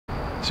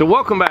So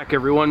welcome back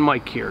everyone,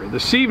 Mike here.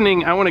 This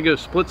evening I want to go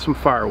split some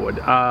firewood.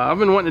 I've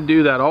been wanting to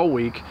do that all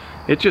week.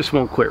 It just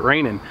won't quit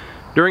raining.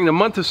 During the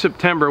month of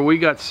September we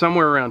got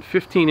somewhere around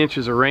 15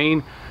 inches of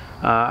rain.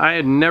 I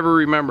had never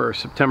remember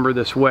September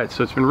this wet,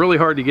 so it's been really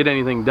hard to get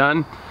anything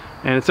done.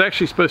 And it's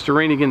actually supposed to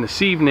rain again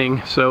this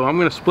evening, so I'm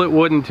going to split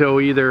wood until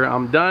either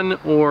I'm done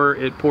or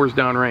it pours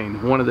down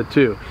rain, one of the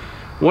two.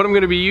 What I'm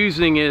going to be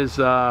using is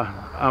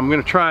I'm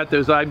going to try out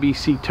those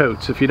IBC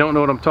totes. If you don't know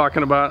what I'm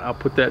talking about, I'll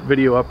put that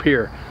video up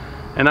here.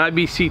 An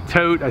IBC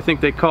tote, I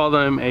think they call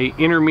them a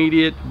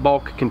intermediate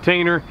bulk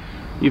container.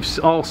 You've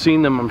all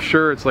seen them, I'm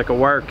sure. It's like a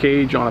wire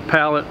cage on a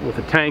pallet with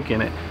a tank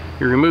in it.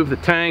 You remove the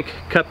tank,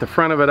 cut the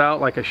front of it out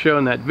like I show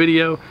in that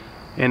video,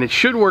 and it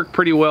should work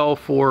pretty well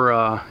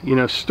for you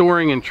know,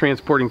 storing and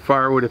transporting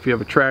firewood if you have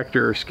a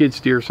tractor or skid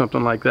steer or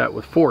something like that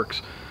with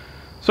forks.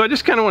 So I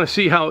just kind of want to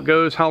see how it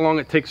goes, how long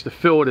it takes to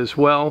fill it as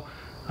well.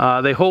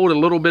 They hold a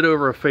little bit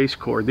over a face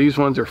cord. These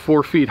ones are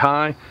 4 feet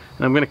high,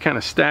 and I'm going to kind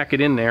of stack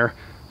it in there.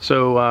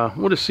 So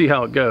we'll just see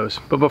how it goes.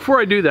 But before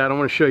I do that, I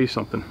want to show you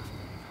something.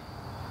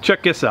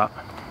 Check this out.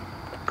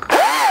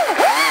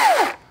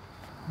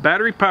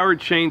 Battery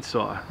powered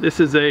chainsaw. This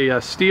is a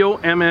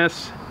Stihl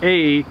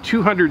MSA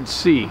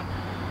 200C.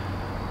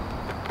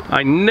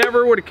 I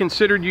never would have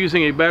considered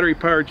using a battery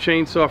powered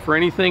chainsaw for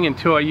anything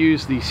until I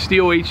used the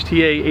Stihl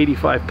HTA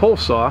 85 pole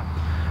saw.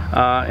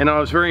 And I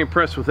was very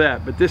impressed with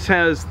that. But this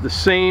has the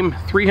same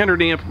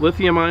 300 amp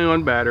lithium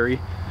ion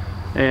battery.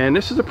 And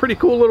this is a pretty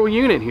cool little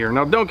unit here.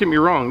 Now don't get me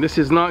wrong, this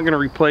is not going to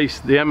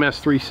replace the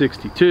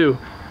MS362,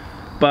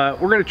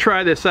 but we're going to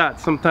try this out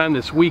sometime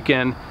this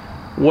weekend,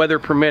 weather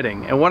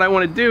permitting. And what I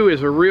want to do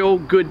is a real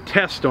good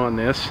test on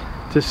this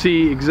to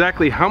see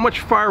exactly how much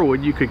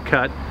firewood you could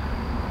cut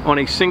on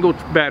a single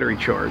battery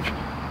charge.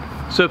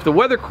 So if the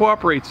weather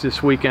cooperates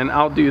this weekend,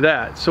 I'll do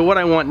that. So what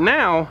I want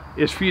now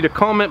is for you to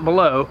comment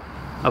below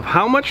of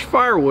how much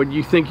firewood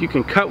you think you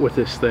can cut with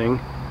this thing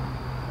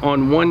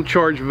on one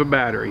charge of a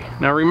battery.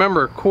 Now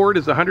remember, a cord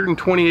is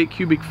 128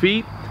 cubic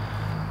feet.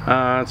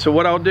 So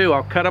what I'll do,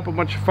 I'll cut up a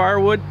bunch of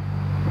firewood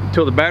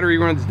until the battery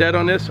runs dead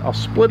on this. I'll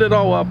split it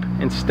all up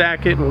and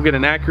stack it, and we'll get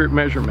an accurate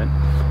measurement.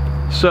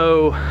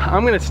 So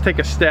I'm going to take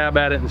a stab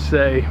at it and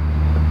say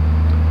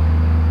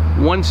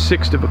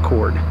 1/6 of a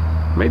cord,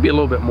 maybe a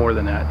little bit more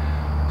than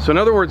that. So in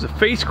other words, a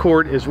face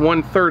cord is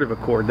 1/3 of a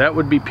cord. That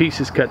would be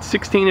pieces cut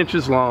 16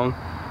 inches long,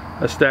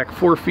 a stack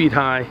 4 feet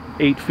high,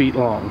 8 feet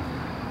long.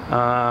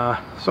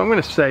 So I'm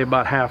going to say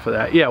about half of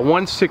that. Yeah,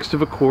 1/6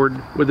 of a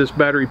cord with this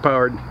battery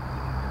powered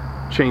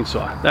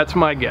chainsaw. That's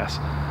my guess.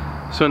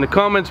 So in the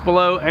comments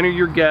below, enter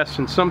your guess,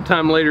 and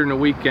sometime later in the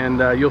weekend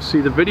you'll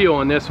see the video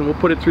on this, and we'll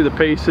put it through the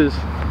paces,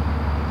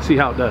 see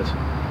how it does.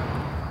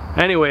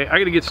 Anyway, I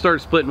got to get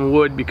started splitting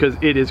wood because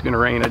it is going to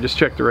rain. I just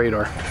checked the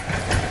radar.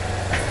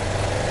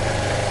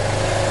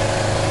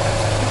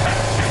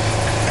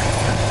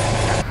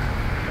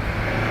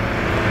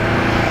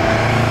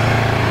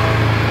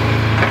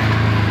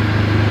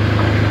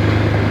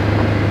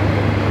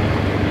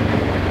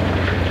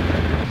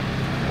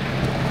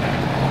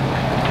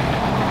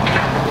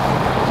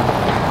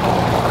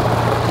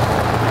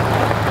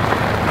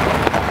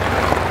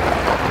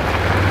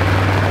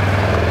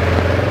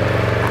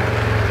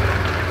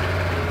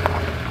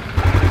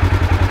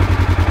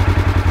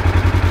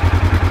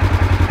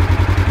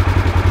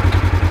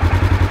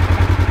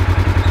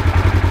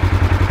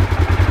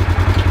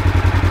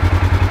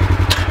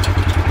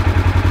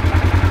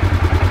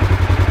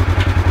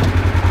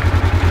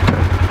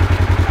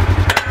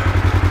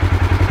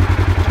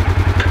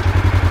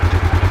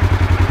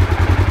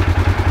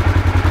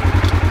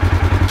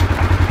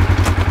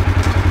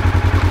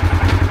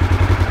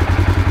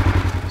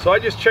 So I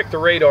just checked the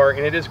radar,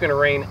 and it is going to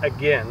rain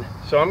again.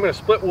 So I'm going to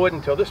split wood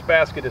until this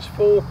basket is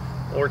full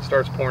or it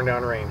starts pouring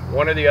down rain.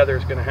 One or the other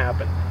is going to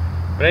happen.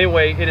 But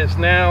anyway, it is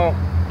now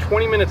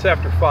 20 minutes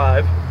after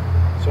 5.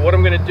 So what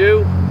I'm going to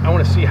do, I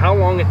want to see how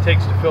long it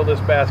takes to fill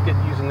this basket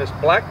using this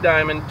Black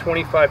Diamond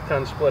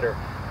 25-ton splitter.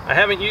 I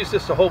haven't used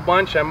this a whole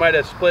bunch. I might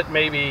have split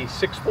maybe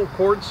 6 full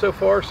cords so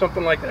far,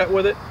 something like that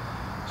with it.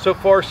 So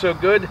far so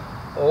good.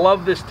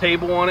 Love this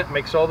table on it.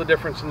 Makes all the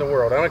difference in the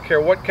world. I don't care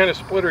what kind of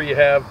splitter you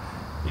have.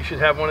 You should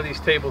have one of these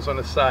tables on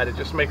the side. It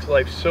just makes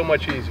life so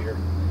much easier.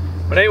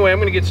 But anyway, I'm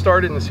going to get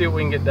started and see what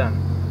we can get done.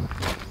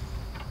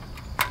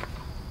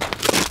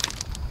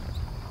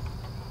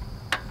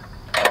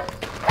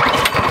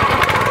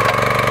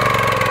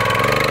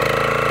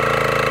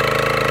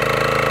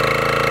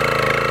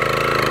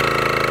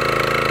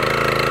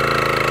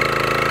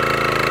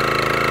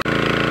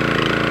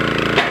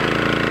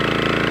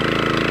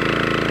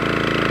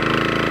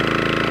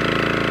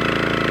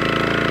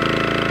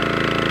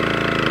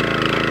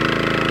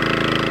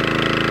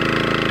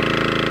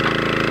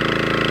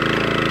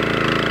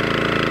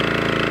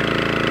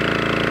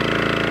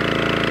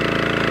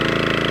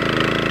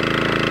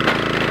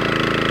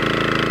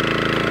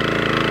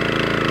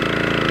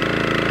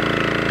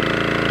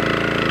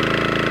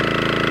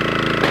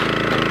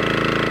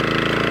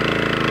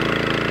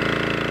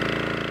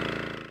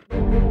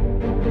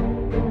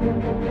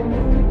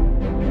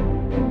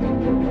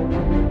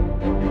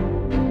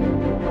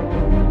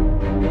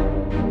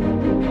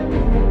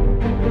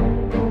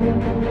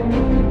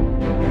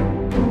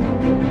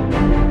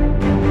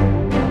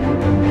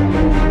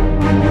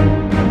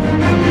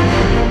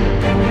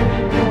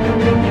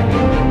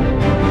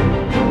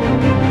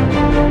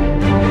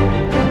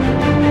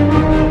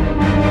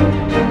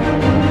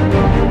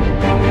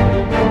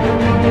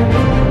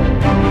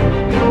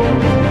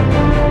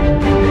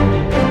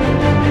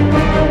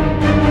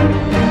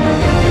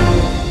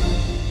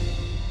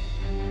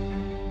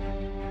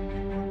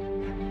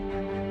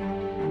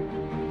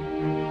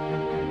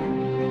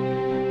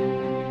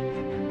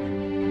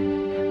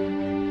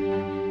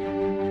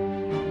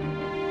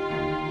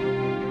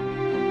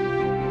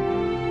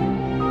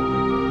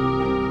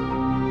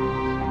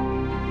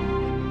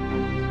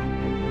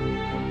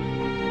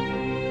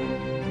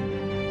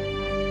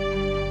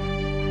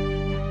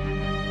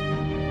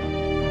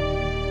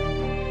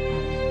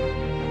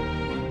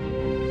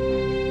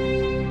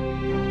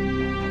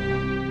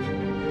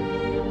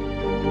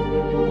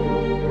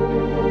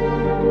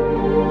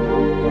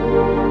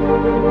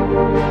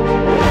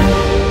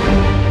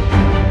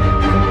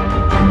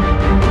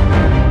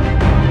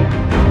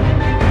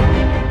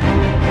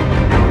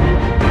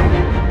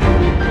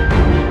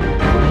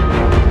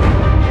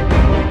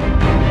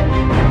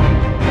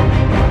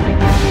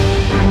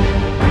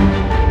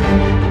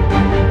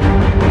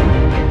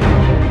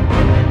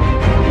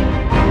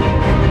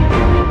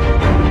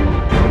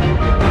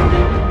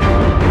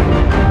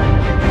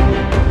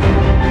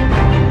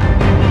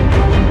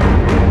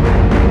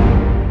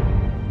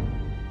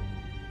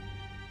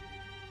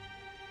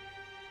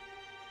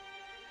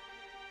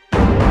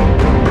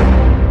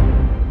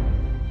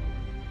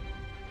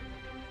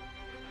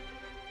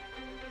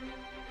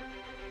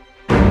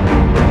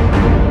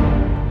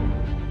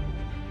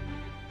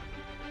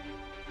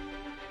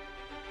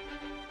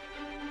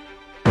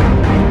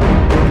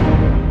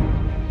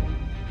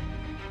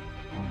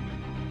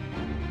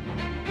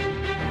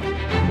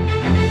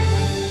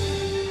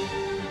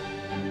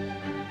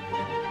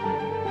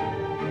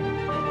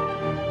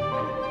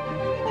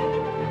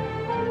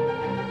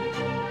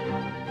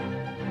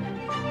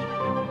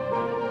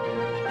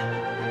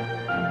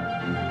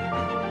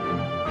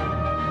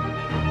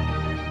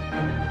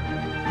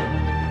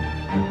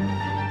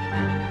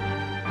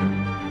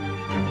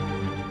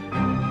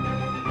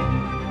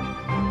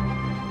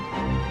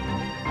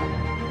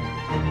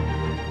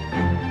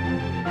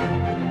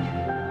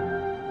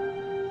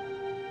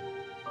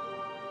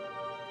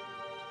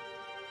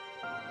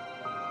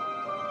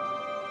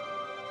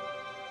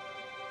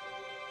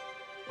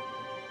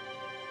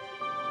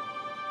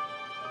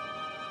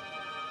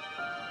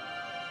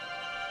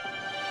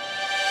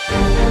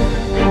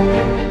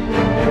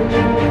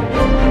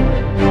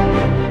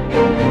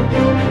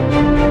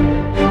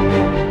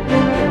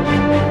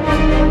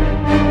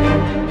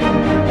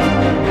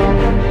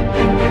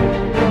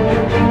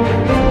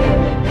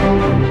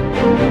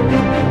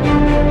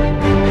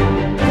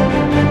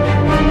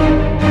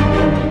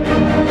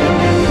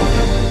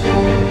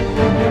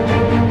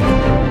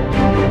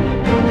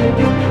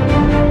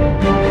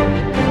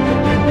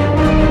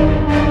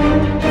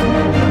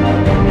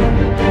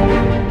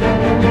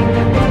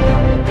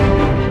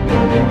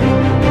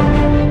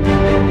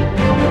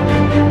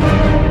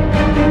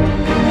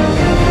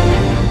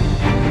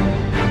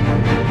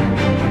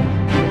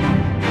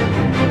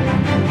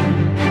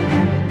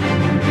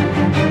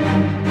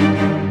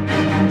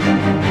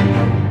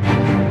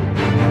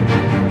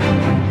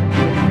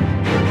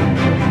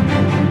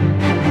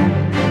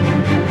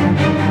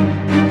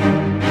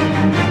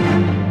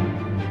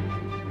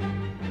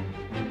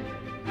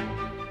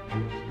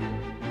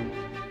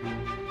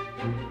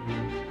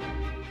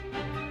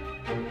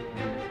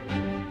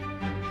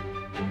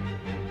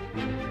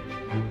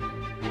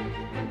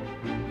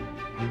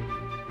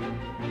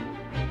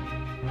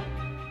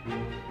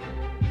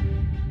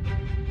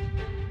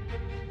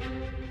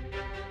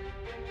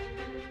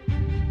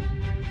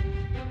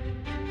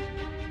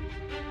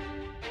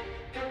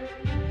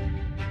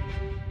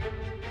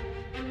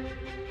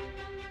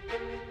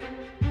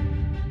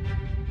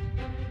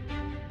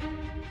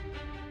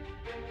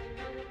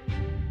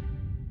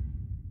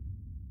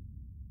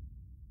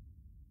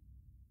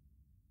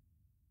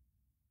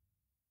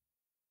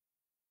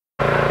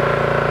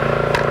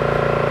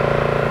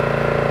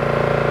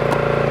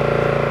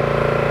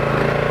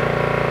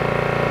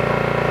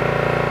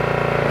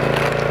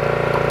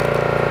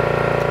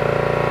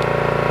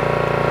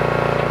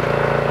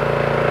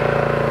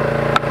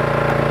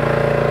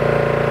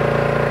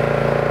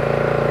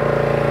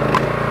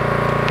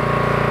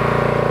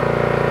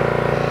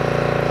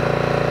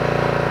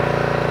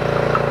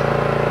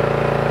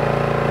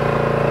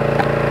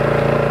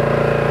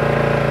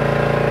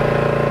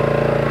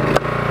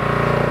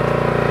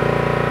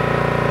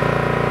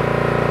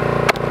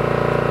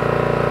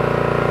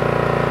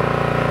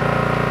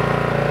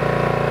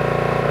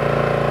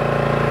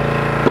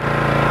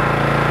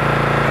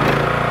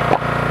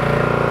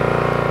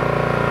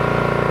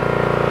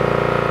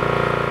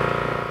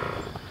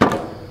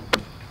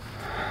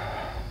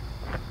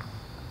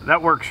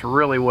 that works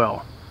really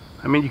well.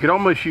 I mean, you could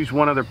almost use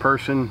one other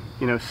person,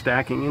 you know,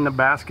 stacking in the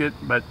basket,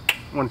 but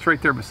when it's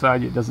right there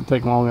beside you, it doesn't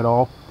take long at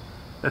all.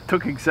 That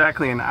took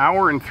exactly 1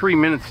 hour and 3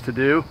 minutes to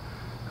do.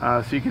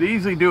 So you could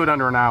easily do it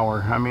under an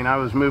hour. I mean, I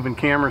was moving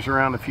cameras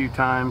around a few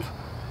times.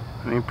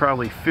 I mean,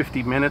 probably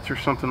 50 minutes or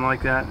something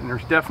like that. And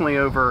there's definitely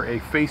over a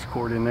face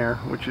cord in there,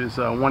 which is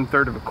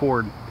 1/3 of a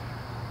cord.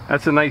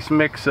 That's a nice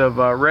mix of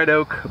red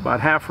oak,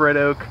 about half red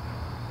oak,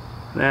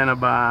 then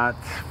about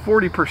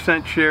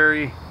 40%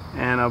 cherry,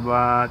 and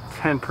about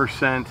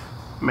 10%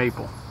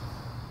 maple.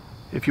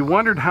 If you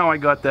wondered how I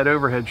got that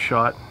overhead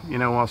shot, you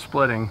know, while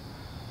splitting,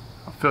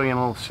 I'll fill you in a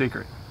little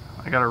secret.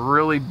 I got a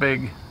really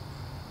big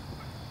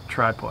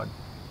tripod.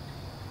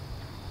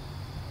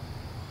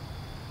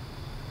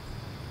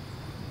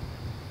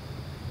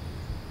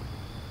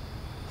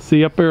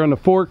 See up there on the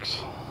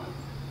forks?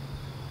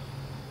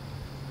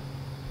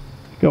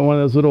 Got one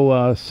of those little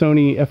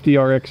Sony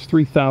FDRX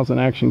 3000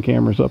 action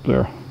cameras up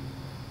there.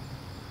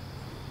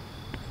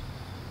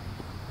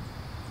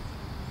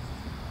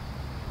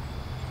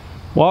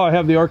 While I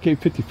have the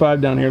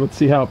RK55 down here, let's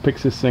see how it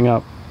picks this thing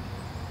up.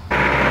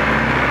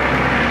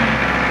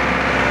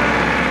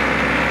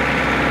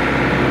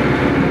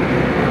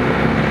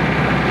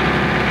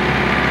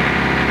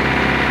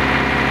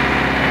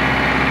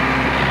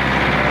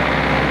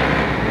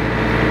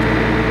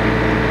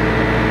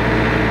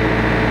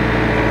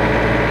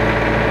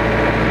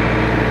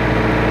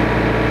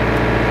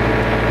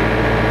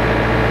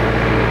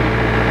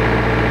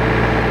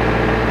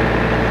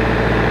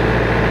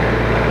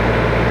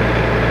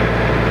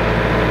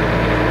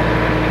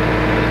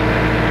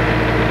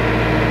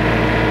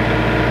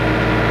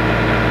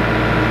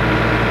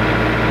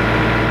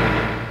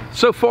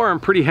 So far I'm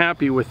pretty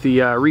happy with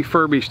the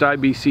refurbished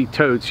IBC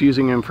totes,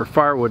 using them for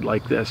firewood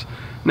like this.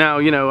 Now,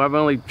 you know, I've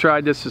only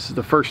tried this is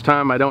the first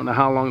time. I don't know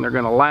how long they're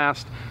going to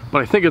last,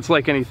 but I think it's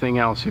like anything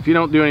else. If you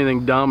don't do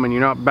anything dumb and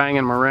you're not banging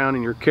them around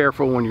and you're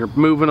careful when you're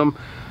moving them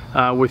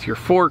with your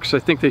forks, I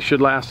think they should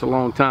last a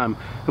long time.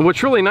 And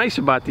what's really nice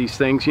about these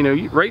things, you know,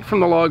 right from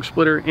the log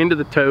splitter into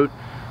the tote,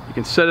 you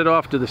can set it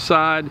off to the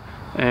side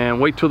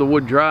and wait till the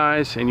wood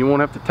dries, and you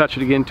won't have to touch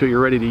it again until you're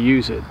ready to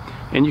use it.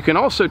 And you can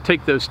also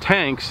take those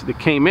tanks that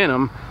came in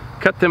them,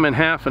 cut them in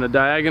half in a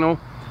diagonal,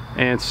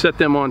 and set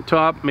them on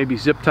top, maybe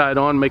zip tied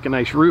on, make a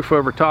nice roof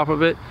over top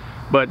of it.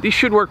 But these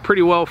should work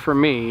pretty well for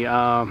me.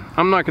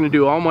 I'm not going to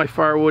do all my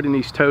firewood in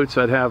these totes.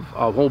 I'd have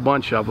a whole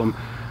bunch of them,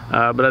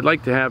 but I'd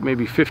like to have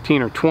maybe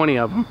 15 or 20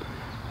 of them.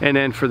 And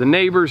then for the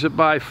neighbors that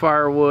buy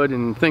firewood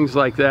and things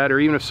like that, or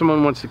even if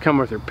someone wants to come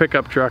with their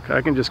pickup truck,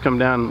 I can just come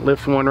down and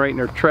lift one right in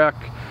their truck,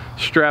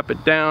 strap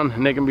it down,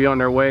 and they can be on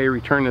their way,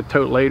 return the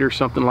tote later,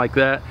 something like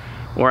that.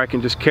 Or I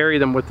can just carry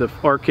them with the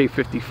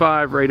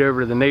RK55 right over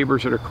to the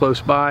neighbors that are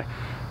close by.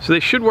 So they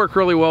should work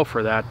really well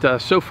for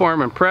that. So far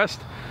I'm impressed.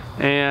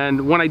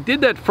 And when I did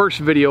that first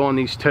video on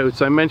these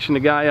totes, I mentioned a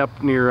guy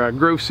up near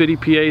Grove City,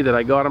 PA that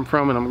I got them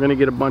from, and I'm gonna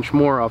get a bunch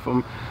more of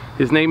them.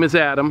 His name is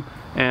Adam,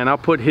 and I'll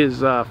put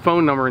his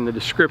phone number in the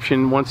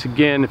description. Once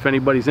again, if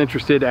anybody's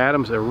interested,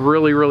 Adam's a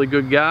really, really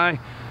good guy.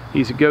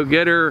 He's a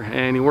go-getter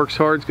and he works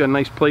hard. He's got a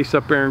nice place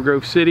up there in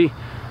Grove City,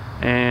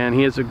 and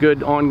he has a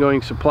good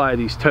ongoing supply of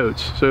these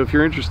totes. So if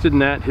you're interested in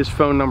that, his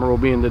phone number will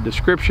be in the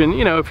description.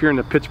 You know, if you're in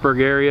the Pittsburgh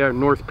area,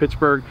 North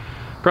Pittsburgh,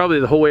 probably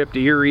the whole way up to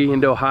Erie,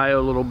 into Ohio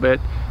a little bit,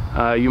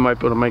 you might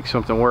be able to make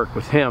something work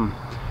with him.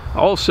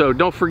 Also,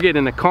 don't forget,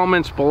 in the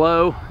comments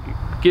below,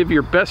 give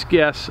your best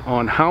guess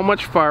on how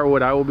much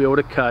firewood I will be able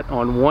to cut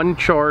on one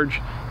charge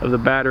of the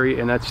battery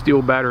and that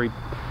steel battery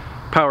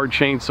powered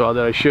chainsaw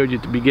that I showed you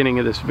at the beginning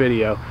of this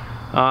video.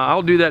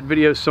 I'll do that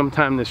video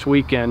sometime this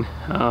weekend.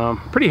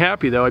 Pretty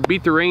happy though. I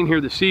beat the rain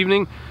here this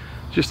evening.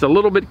 Just a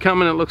little bit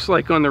coming, it looks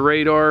like, on the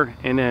radar,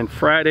 and then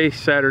Friday,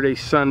 Saturday,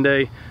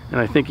 Sunday, and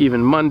I think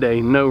even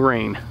Monday, no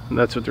rain.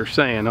 That's what they're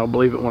saying. I'll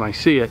believe it when I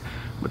see it,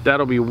 but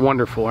that'll be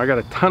wonderful. I got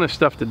a ton of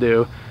stuff to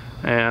do,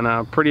 and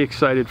I'm pretty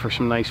excited for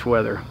some nice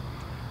weather.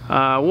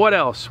 What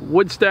else?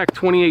 Woodstack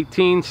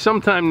 2018.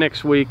 Sometime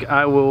next week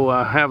I will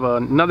have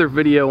another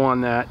video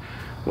on that,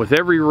 with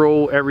every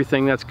roll,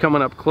 everything that's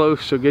coming up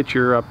close. So get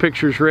your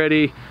pictures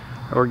ready,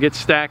 or get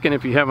stacking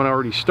if you haven't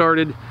already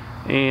started.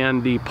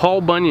 And the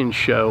Paul Bunyan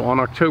show on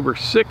October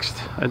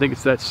 6th, I think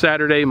it's that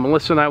Saturday.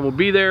 Melissa and I will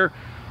be there.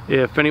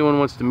 If anyone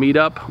wants to meet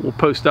up, we'll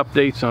post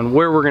updates on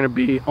where we're going to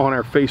be on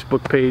our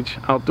Facebook page,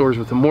 Outdoors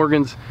with the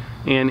Morgans,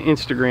 and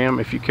Instagram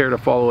if you care to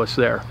follow us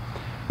there.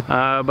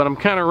 But I'm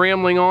kind of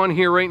rambling on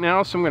here right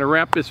now, so I'm going to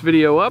wrap this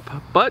video up.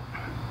 But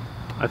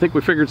I think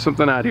we figured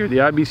something out here. The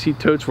IBC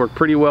totes work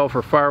pretty well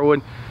for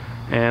firewood,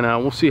 and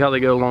we'll see how they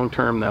go long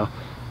term though.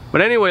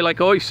 But anyway, like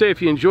I always say,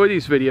 if you enjoy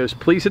these videos,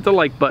 please hit the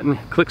like button,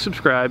 click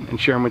subscribe, and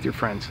share them with your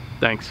friends.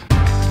 Thanks.